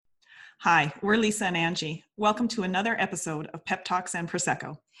Hi, we're Lisa and Angie. Welcome to another episode of Pep Talks and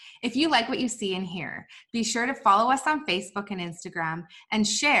Prosecco. If you like what you see and hear, be sure to follow us on Facebook and Instagram and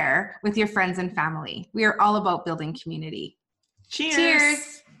share with your friends and family. We are all about building community. Cheers!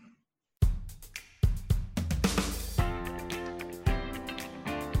 Cheers!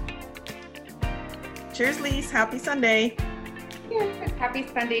 Cheers, Lise. Happy Sunday. Cheers. Happy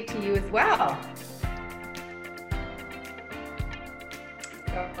Sunday to you as well.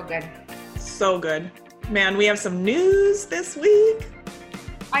 So good. So good. Man, we have some news this week.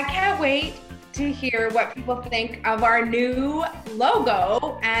 I can't wait to hear what people think of our new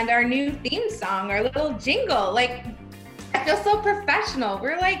logo and our new theme song, our little jingle. Like, I feel so professional.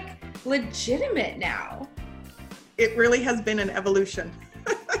 We're like legitimate now. It really has been an evolution.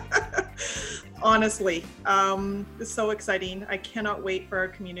 Honestly, it's so exciting. I cannot wait for our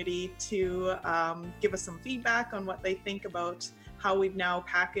community to give us some feedback on what they think about how we've now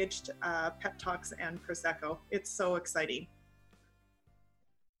packaged Pep Talks and Prosecco. It's so exciting.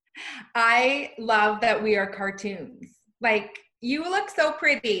 I love that we are cartoons. Like, you look so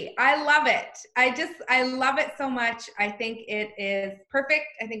pretty. I love it. I love it so much. I think it is perfect.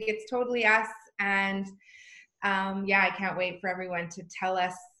 I think it's totally us. And I can't wait for everyone to tell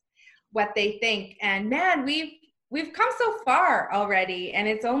us what they think. And man, we've come so far already, and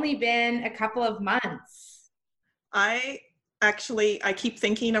it's only been a couple of months. I keep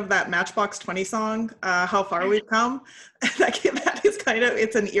thinking of that Matchbox 20 song, How Far We've Come. That is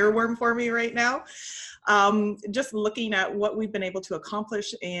it's an earworm for me right now. Just looking at what we've been able to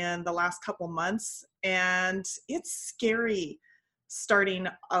accomplish in the last couple months. And it's scary starting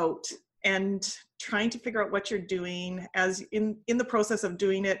out and trying to figure out what you're doing as in the process of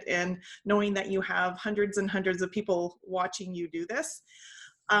doing it, and knowing that you have hundreds and hundreds of people watching you do this.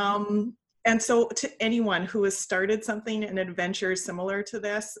 And so to anyone who has started something, an adventure similar to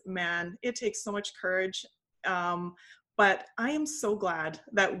this, man, it takes so much courage. But I am so glad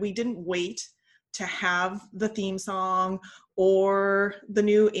that we didn't wait to have the theme song or the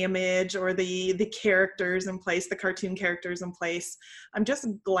new image or the characters in place, the cartoon characters in place. I'm just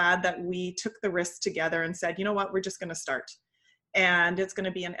glad that we took the risk together and said, you know what, we're just going to start. And it's going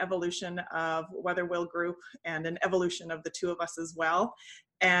to be an evolution of Weather Wheel Group and an evolution of the two of us as well.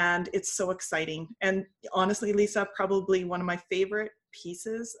 And it's so exciting. And honestly, Lisa, probably one of my favorite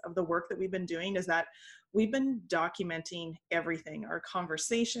pieces of the work that we've been doing is that we've been documenting everything, our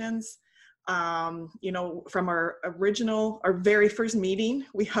conversations, from our very first meeting.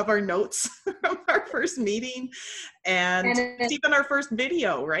 We have our notes from our first meeting, and even our first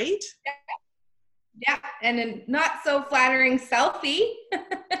video, right? Yeah, and a not so flattering selfie.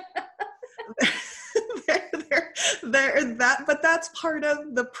 But that's part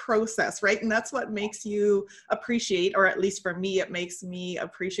of the process, right? And that's what makes you appreciate, or at least for me, it makes me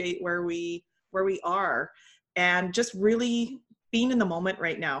appreciate where we are, and just really being in the moment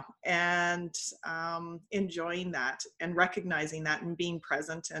right now, and enjoying that and recognizing that and being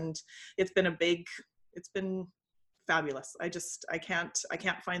present. And it's been fabulous. I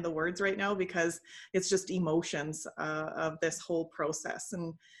can't find the words right now, because it's just emotions of this whole process.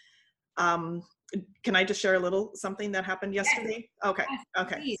 And can I just share a little something that happened yesterday? Okay.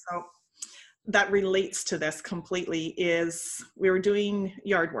 So that relates to this completely. Is we were doing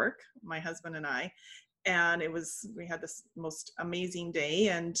yard work, my husband and I, and we had this most amazing day.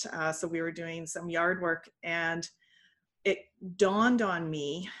 And so we were doing some yard work, and it dawned on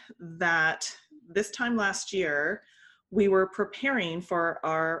me that this time last year, we were preparing for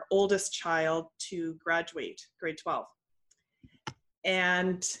our oldest child to graduate grade 12.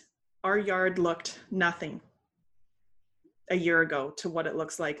 And our yard looked nothing a year ago to what it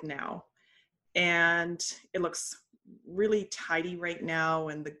looks like now. And it looks really tidy right now,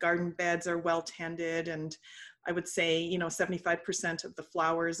 and the garden beds are well tended, and I would say 75% of the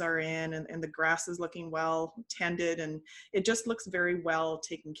flowers are in, and the grass is looking well tended, and it just looks very well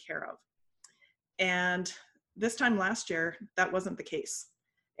taken care of. And this time last year, that wasn't the case.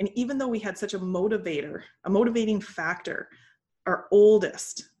 And even though we had such a motivating factor, our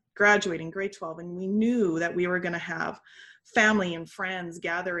oldest graduating grade 12, and we knew that we were going to have family and friends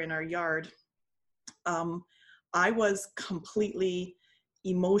gather in our yard, I was completely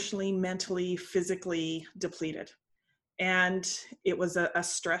emotionally, mentally, physically depleted. And it was a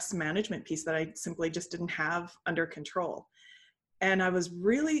stress management piece that I simply just didn't have under control. And I was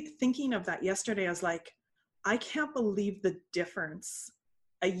really thinking of that yesterday. I was like, I can't believe the difference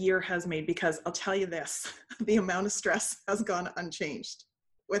a year has made, because I'll tell you this, the amount of stress has gone unchanged,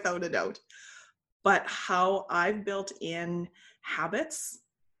 without a doubt. But how I've built in habits,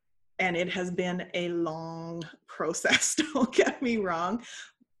 and it has been a long process, don't get me wrong,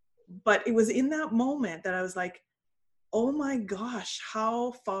 But it was in that moment that I was like, oh my gosh,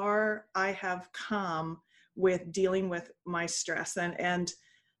 how far I have come with dealing with my stress. And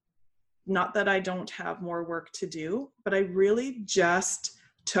not that I don't have more work to do, but I really just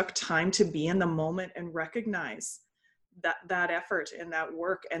took time to be in the moment and recognize that effort and that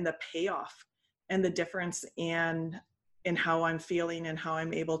work and the payoff and the difference in how I'm feeling and how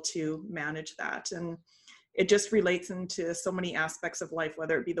I'm able to manage that. And it just relates into so many aspects of life,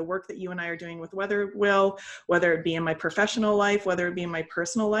 whether it be the work that you and I are doing with Weather Will, whether it be in my professional life, whether it be in my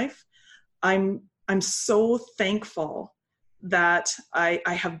personal life. I'm so thankful that I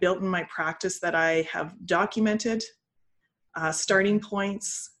have built in my practice, that I have documented starting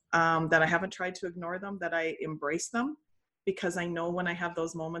points, that I haven't tried to ignore them, that I embrace them, because I know when I have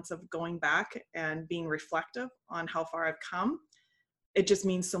those moments of going back and being reflective on how far I've come, it just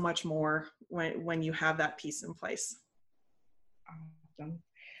means so much more when you have that piece in place. Awesome.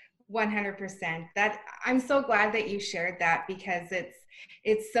 100%. That I'm so glad that you shared that, because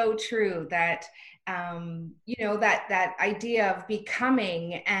it's so true that you know, that idea of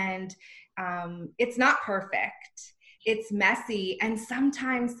becoming, and it's not perfect, it's messy, and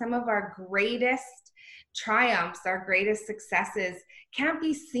sometimes some of our greatest triumphs, our greatest successes can't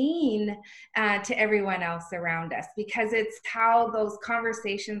be seen to everyone else around us, because it's how those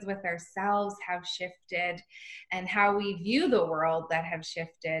conversations with ourselves have shifted and how we view the world that have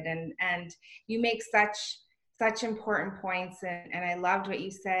shifted. And you make such important points, and I loved what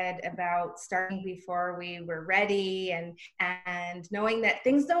you said about starting before we were ready, and knowing that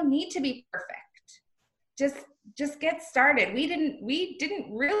things don't need to be perfect. Just get started. We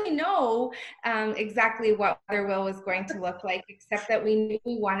didn't really know exactly what Weather Will was going to look like, except that we knew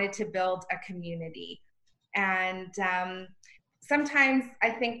we wanted to build a community. And sometimes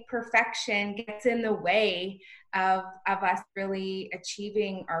I think perfection gets in the way of us really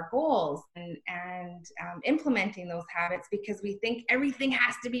achieving our goals and implementing those habits, because we think everything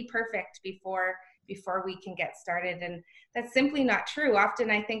has to be perfect before we can get started. And that's simply not true. Often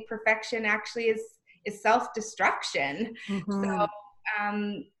I think perfection actually is self-destruction. Mm-hmm. So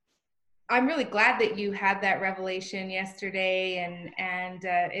I'm really glad that you had that revelation yesterday, and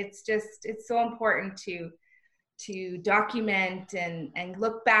it's so important to document and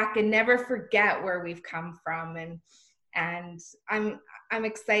look back and never forget where we've come from. And I'm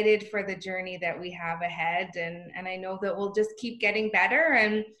excited for the journey that we have ahead, and I know that we'll just keep getting better,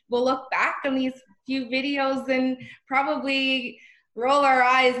 and we'll look back on these few videos and probably roll our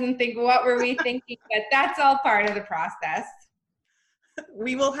eyes and think, what were we thinking? But that's all part of the process.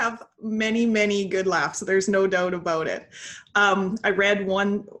 We will have many, many good laughs. There's no doubt about it. I read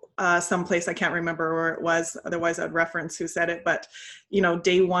one someplace, I can't remember where it was, otherwise I'd reference who said it, but you know,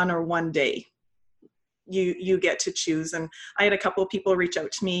 day one or one day, you get to choose. And I had a couple of people reach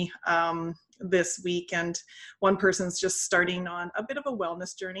out to me this week, and one person's just starting on a bit of a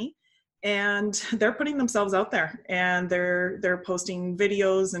wellness journey, and they're putting themselves out there, and they're posting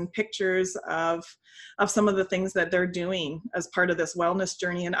videos and pictures of some of the things that they're doing as part of this wellness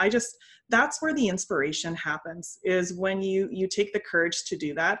journey. And that's where the inspiration happens, is when you take the courage to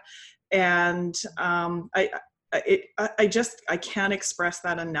do that. And I can't express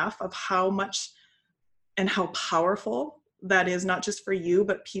that enough, of how much and how powerful that is, not just for you,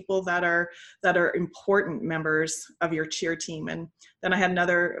 but people that are important members of your cheer team. And then I had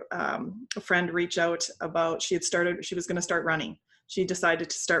another friend reach out about, she was going to start running. She decided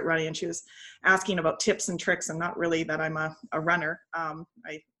to start running, and she was asking about tips and tricks, and not really that I'm a runner. I'm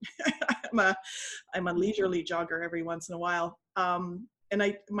a leisurely jogger every once in a while. And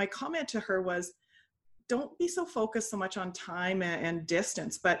my comment to her was, don't be so focused so much on time and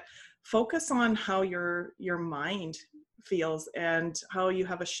distance, but focus on how your mind feels, and how you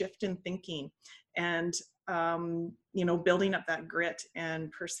have a shift in thinking, and you know, building up that grit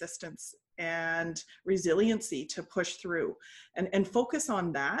and persistence and resiliency to push through, and focus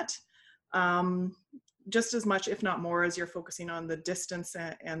on that just as much, if not more, as you're focusing on the distance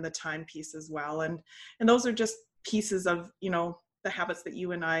and the time piece as well. And those are just pieces of, you know, the habits that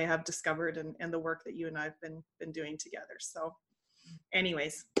you and I have discovered, and the work that you and I have been doing together. So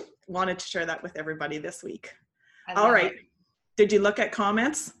anyways, wanted to share that with everybody this week. All right. Did you look at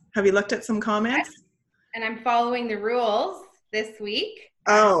comments? Have you looked at some comments? Yes. And I'm following the rules this week.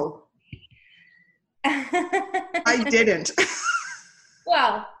 Oh. I didn't.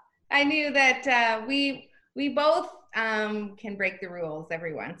 Well, I knew that we both can break the rules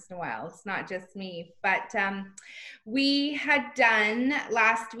every once in a while. It's not just me. But we had done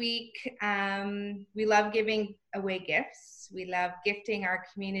last week, we love giving away gifts. we love gifting our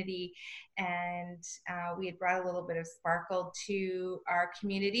community. And we had brought a little bit of sparkle to our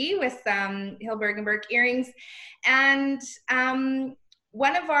community with some Hillbergenberg earrings. And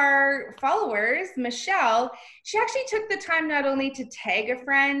one of our followers, Michelle, she actually took the time not only to tag a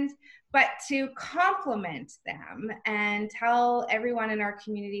friend, but to compliment them and tell everyone in our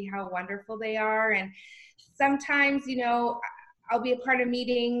community how wonderful they are. And sometimes, you know, I'll be a part of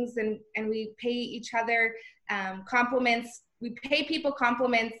meetings and we pay each other compliments. We pay people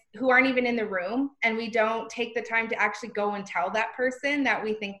compliments who aren't even in the room, and we don't take the time to actually go and tell that person that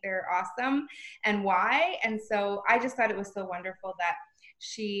we think they're awesome and why. And so I just thought it was so wonderful that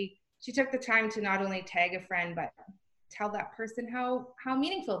she took the time to not only tag a friend, but tell that person how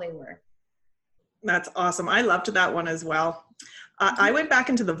meaningful they were. That's awesome. I loved that one as well. I went back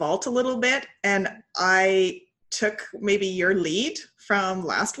into the vault a little bit, and I took maybe your lead from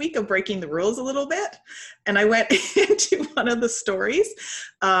last week of breaking the rules a little bit. And I went into one of the stories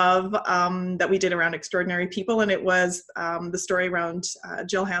of that we did around extraordinary people. And it was the story around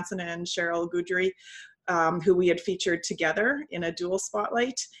Jill Hansen and Cheryl Goudry, who we had featured together in a dual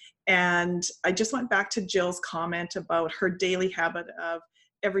spotlight. And I just went back to Jill's comment about her daily habit of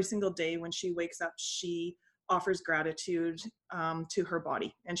every single day when she wakes up, she offers gratitude to her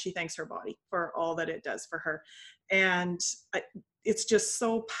body, and she thanks her body for all that it does for her. And it's just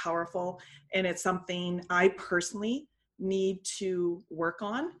so powerful, and it's something I personally need to work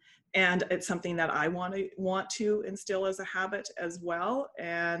on, and it's something that I want to instill as a habit as well.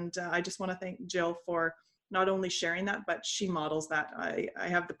 And I just want to thank Jill for not only sharing that, but she models that. I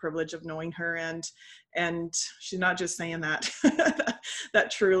have the privilege of knowing her, and she's not just saying that.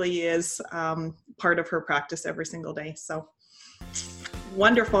 That truly is part of her practice every single day. So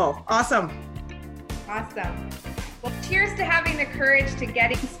wonderful. Awesome. Awesome. Well, cheers to having the courage to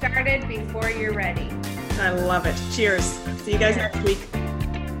getting started before you're ready. I love it. Cheers. See you guys next week.